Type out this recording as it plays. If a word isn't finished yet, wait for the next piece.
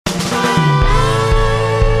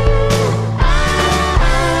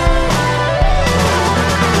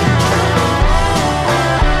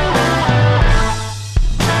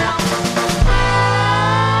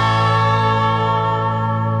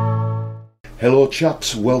Hello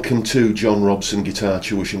chaps, welcome to John Robson Guitar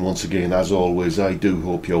Tuition once again. As always, I do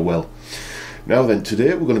hope you're well. Now then,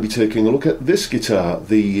 today we're going to be taking a look at this guitar,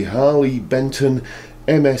 the Harley Benton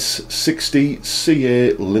MS60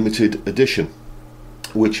 CA Limited Edition,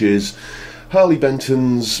 which is Harley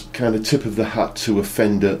Benton's kind of tip of the hat to a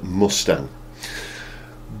Fender Mustang.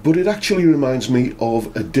 But it actually reminds me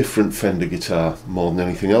of a different Fender guitar more than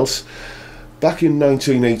anything else. Back in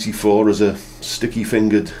 1984, as a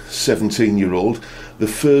sticky-fingered 17-year-old, the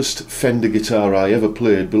first Fender guitar I ever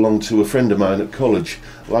played belonged to a friend of mine at college,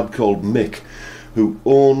 a lad called Mick, who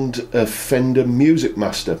owned a Fender Music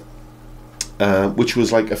Master, which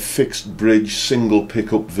was like a fixed bridge, single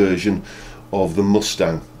pickup version of the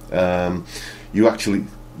Mustang. You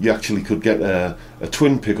actually could get a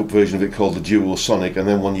twin pickup version of it called the Duo Sonic, and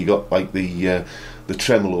then when you got like the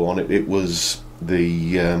tremolo on it, it was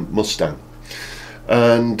the Mustang.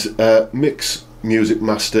 And Mick's Music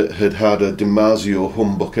Master had a DiMarzio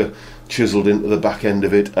humbucker chiselled into the back end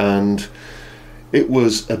of it, and it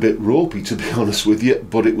was a bit ropey, to be honest with you,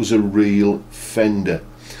 but it was a real Fender.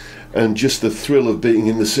 And just the thrill of being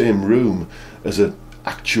in the same room as an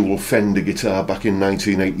actual Fender guitar back in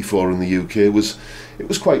 1984 in the UK was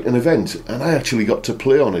quite an event, and I actually got to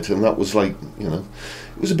play on it, and that was like, it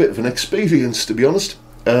was a bit of an experience, to be honest.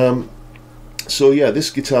 So yeah,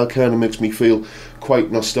 this guitar kind of makes me feel quite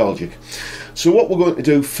nostalgic. So what we're going to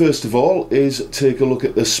do first of all is take a look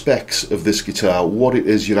at the specs of this guitar, what it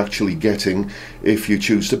is you're actually getting if you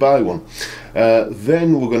choose to buy one.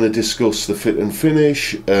 Then we're going to discuss the fit and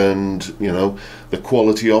finish and the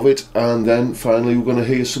quality of it, and then finally we're going to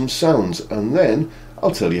hear some sounds, and then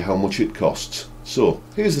I'll tell you how much it costs. So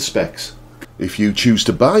here's the specs. If you choose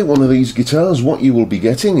to buy one of these guitars, what you will be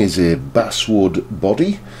getting is a basswood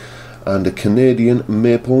body and a Canadian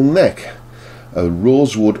maple neck, a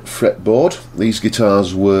rosewood fretboard. These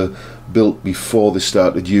guitars were built before they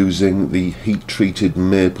started using the heat-treated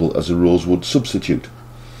maple as a rosewood substitute.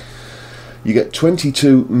 You get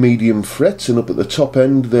 22 medium frets, and up at the top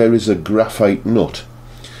end there is a graphite nut.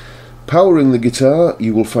 Powering the guitar,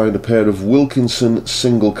 you will find a pair of Wilkinson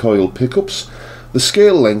single coil pickups. The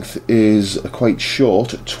scale length is quite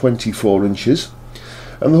short, 24 inches.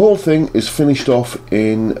 And the whole thing is finished off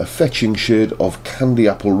in a fetching shade of candy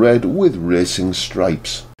apple red with racing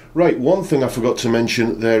stripes. Right, one thing I forgot to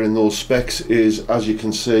mention there in those specs is, as you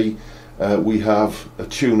can see, we have a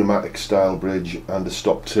Tune-o-matic style bridge and a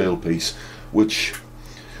stop tailpiece, which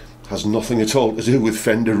has nothing at all to do with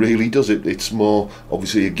Fender, really, does it? It's more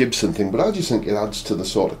obviously a Gibson thing, but I just think it adds to the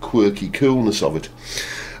sort of quirky coolness of it.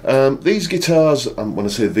 These guitars, when I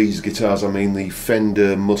say these guitars, I mean the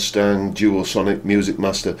Fender Mustang Duo Sonic Music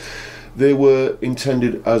Master. They were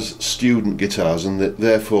intended as student guitars, and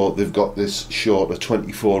therefore they've got this shorter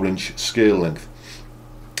 24-inch scale length.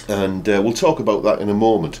 And we'll talk about that in a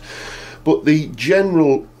moment. But the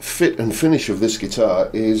general fit and finish of this guitar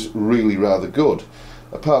is really rather good.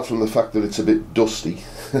 Apart from the fact that it's a bit dusty,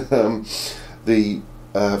 the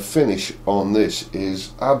finish on this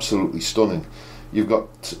is absolutely stunning. You've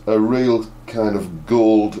got a real kind of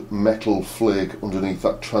gold metal flake underneath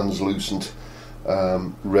that translucent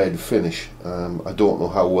red finish. I don't know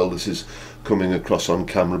how well this is coming across on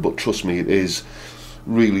camera, but trust me, it is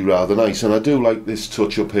really rather nice. And I do like this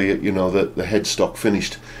touch up here, the headstock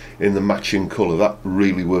finished in the matching colour. That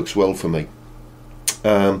really works well for me.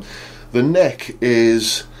 The neck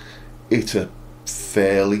is a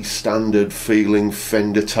fairly standard feeling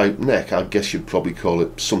Fender type neck. I guess you'd probably call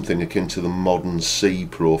it something akin to the modern C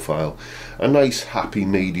profile. A nice happy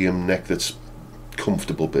medium neck that's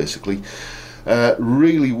comfortable, basically.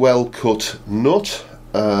 Really well cut nut.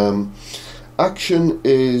 Action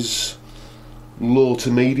is low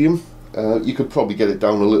to medium. You could probably get it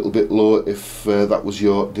down a little bit lower if that was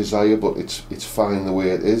your desire, but it's fine the way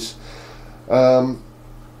it is.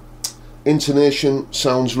 Intonation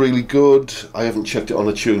sounds really good. I haven't checked it on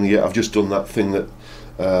a tuner yet. I've just done that thing that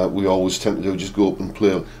we always tend to do, just go up and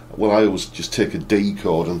play. Well, I always just take a D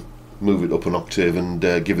chord and move it up an octave and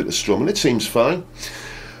give it a strum, and it seems fine.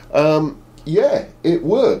 Yeah, it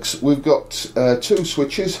works. We've got two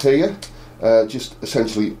switches here, just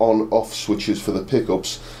essentially on-off switches for the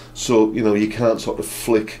pickups, so you can't sort of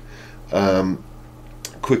flick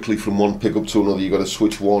quickly from one pickup to another. You've got to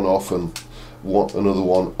switch one off and another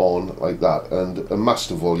one on, like that, and a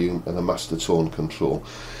master volume and a master tone control.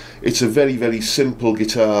 It's a very, very simple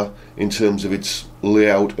guitar in terms of its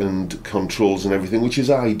layout and controls and everything, which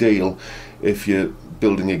is ideal if you're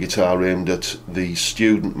building a guitar aimed at the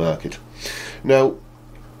student market. Now,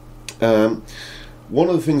 one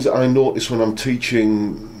of the things that I notice when I'm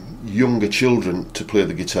teaching younger children to play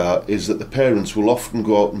the guitar is that the parents will often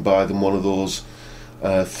go out and buy them one of those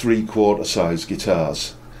 3/4 size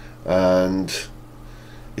guitars, and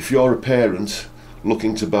if you're a parent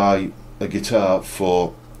looking to buy a guitar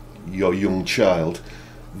for your young child,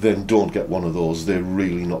 then don't get one of those. They're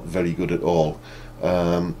really not very good at all.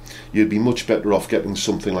 You'd be much better off getting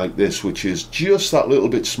something like this, which is just that little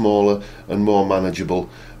bit smaller and more manageable.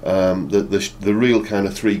 The real kind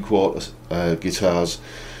of 3/4 guitars,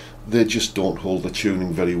 they just don't hold the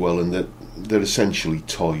tuning very well, and they're essentially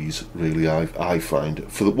toys, really. I find,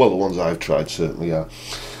 for the ones I've tried certainly are.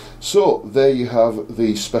 So there you have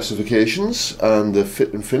the specifications and the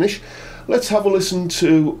fit and finish. Let's have a listen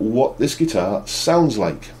to what this guitar sounds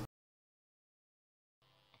like.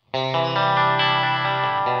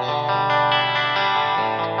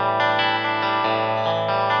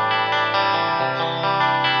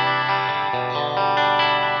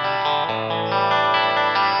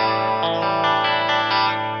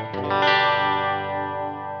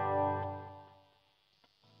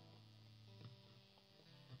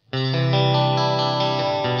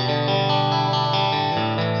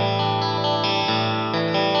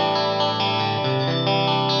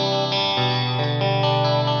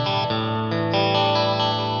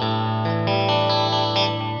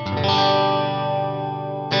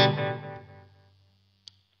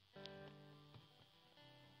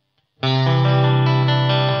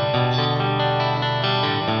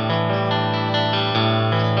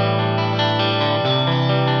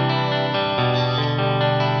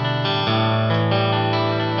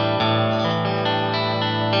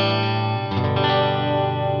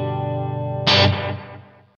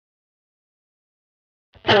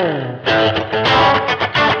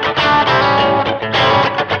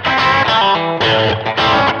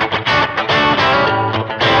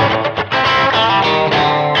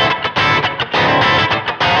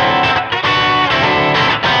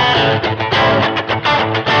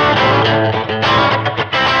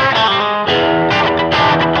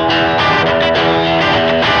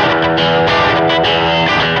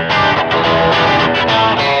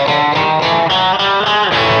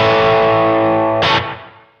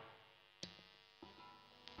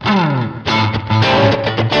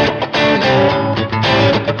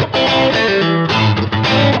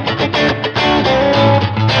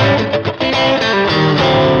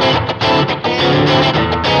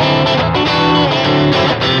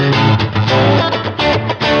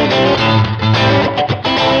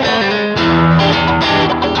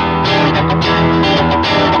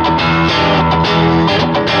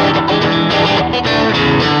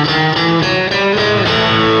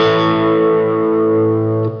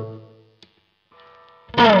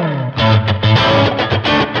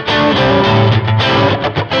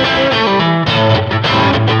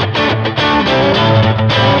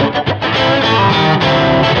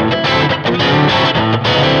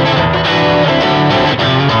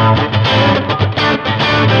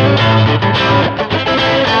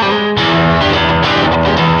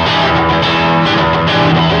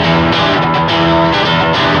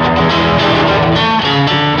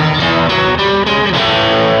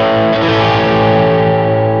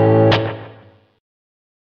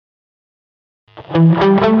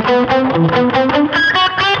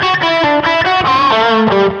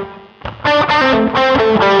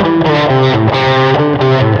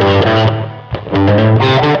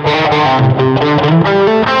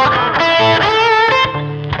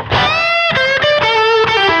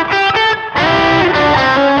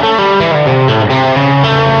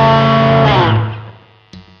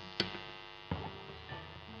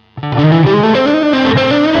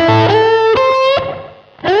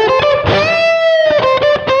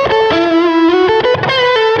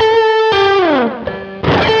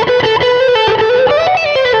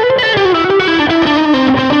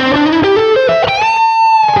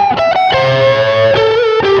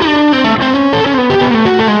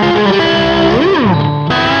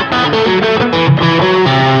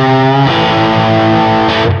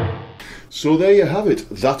 So there you have it,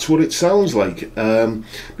 that's what it sounds like.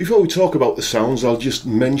 Before we talk about the sounds, I'll just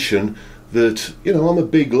mention that, you know, I'm a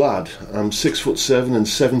big lad. I'm 6'7" and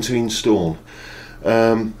 17 stone.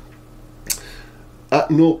 At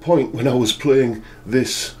no point when I was playing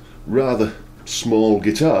this rather small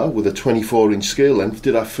guitar with a 24-inch scale length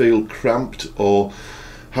did I feel cramped or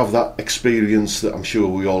have that experience that I'm sure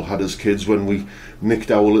we all had as kids when we nicked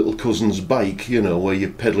our little cousin's bike, you know, where you're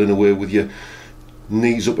pedalling away with your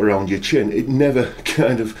knees up around your chin. It never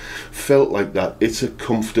kind of felt like that. It's a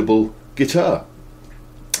comfortable guitar.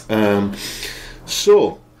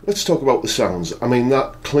 So let's talk about the sounds. I mean,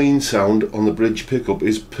 that clean sound on the bridge pickup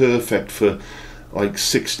is perfect for like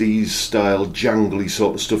 60s style jangly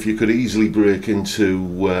sort of stuff, you could easily break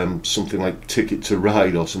into something like Ticket to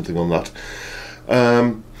Ride or something on that.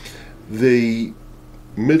 The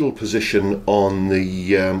middle position on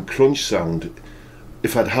the crunch sound,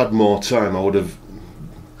 if I'd had more time, I would have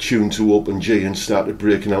tuned to open G and started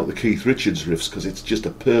breaking out the Keith Richards riffs, because it's just a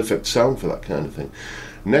perfect sound for that kind of thing.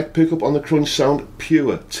 Neck pickup on the crunch sound,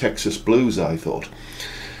 pure Texas blues, I thought.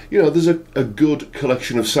 You know, there's a good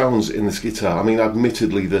collection of sounds in this guitar. I mean,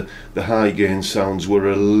 admittedly, the high gain sounds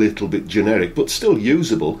were a little bit generic, but still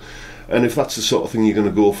usable. And if that's the sort of thing you're going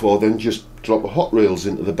to go for, then just drop a hot rails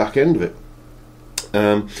into the back end of it.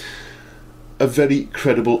 A very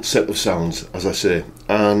credible set of sounds, as I say.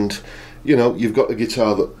 And, you know, you've got a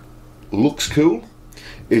guitar that looks cool,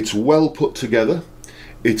 it's well put together,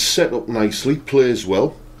 it's set up nicely, plays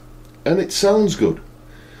well, and it sounds good.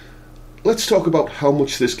 Let's talk about how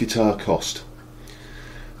much this guitar cost.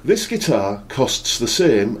 This guitar costs the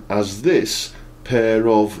same as this pair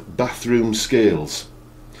of bathroom scales.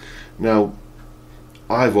 Now,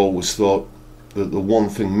 I've always thought that the one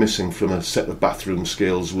thing missing from a set of bathroom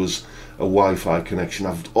scales was a Wi-Fi connection.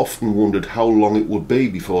 I've often wondered how long it would be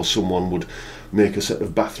before someone would make a set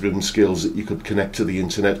of bathroom scales that you could connect to the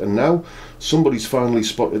internet, and now somebody's finally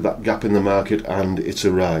spotted that gap in the market and it's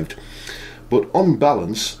arrived. But on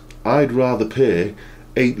balance, I'd rather pay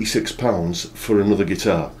 £86 for another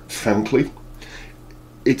guitar. Frankly,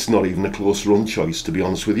 it's not even a close run choice, to be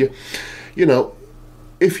honest with you. You know,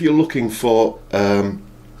 if you're looking for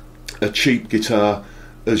a cheap guitar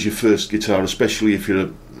as your first guitar, especially if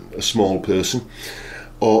you're a small person,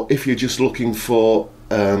 or if you're just looking for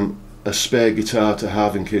a spare guitar to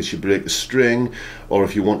have in case you break a string, or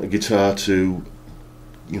if you want a guitar to,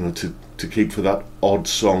 you know, to keep for that odd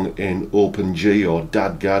song in open G or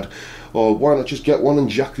dadgad, or why not just get one and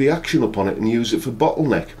jack the action up on it and use it for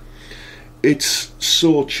bottleneck. It's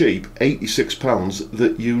so cheap, £86,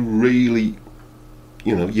 that you really,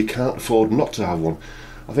 you know, you can't afford not to have one.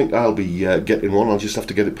 I think I'll be getting one. I'll just have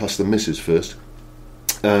to get it past the missus first.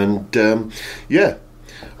 And yeah,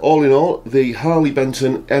 all in all, the Harley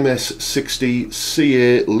Benton MS60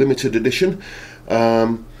 CA Limited Edition,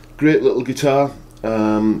 great little guitar.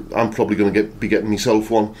 I'm probably going to be getting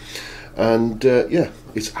myself one, and yeah,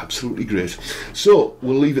 it's absolutely great. So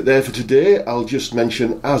we'll leave it there for today. I'll just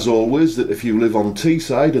mention, as always, that if you live on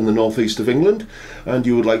Teesside in the northeast of England and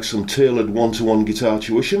you would like some tailored one-to-one guitar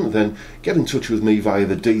tuition, then get in touch with me via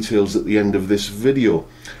the details at the end of this video.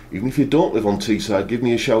 Even if you don't live on Teesside, give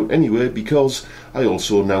me a shout anyway, because I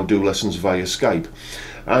also now do lessons via Skype.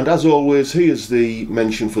 And as always, here's the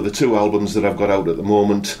mention for the 2 albums that I've got out at the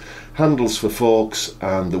moment, Handles for Forks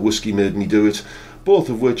and The Whiskey Made Me Do It, both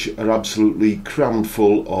of which are absolutely crammed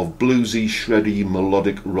full of bluesy, shreddy,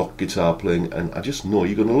 melodic rock guitar playing, and I just know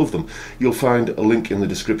you're going to love them. You'll find a link in the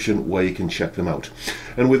description where you can check them out.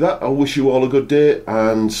 And with that, I'll wish you all a good day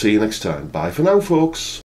and see you next time. Bye for now,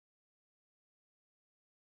 folks.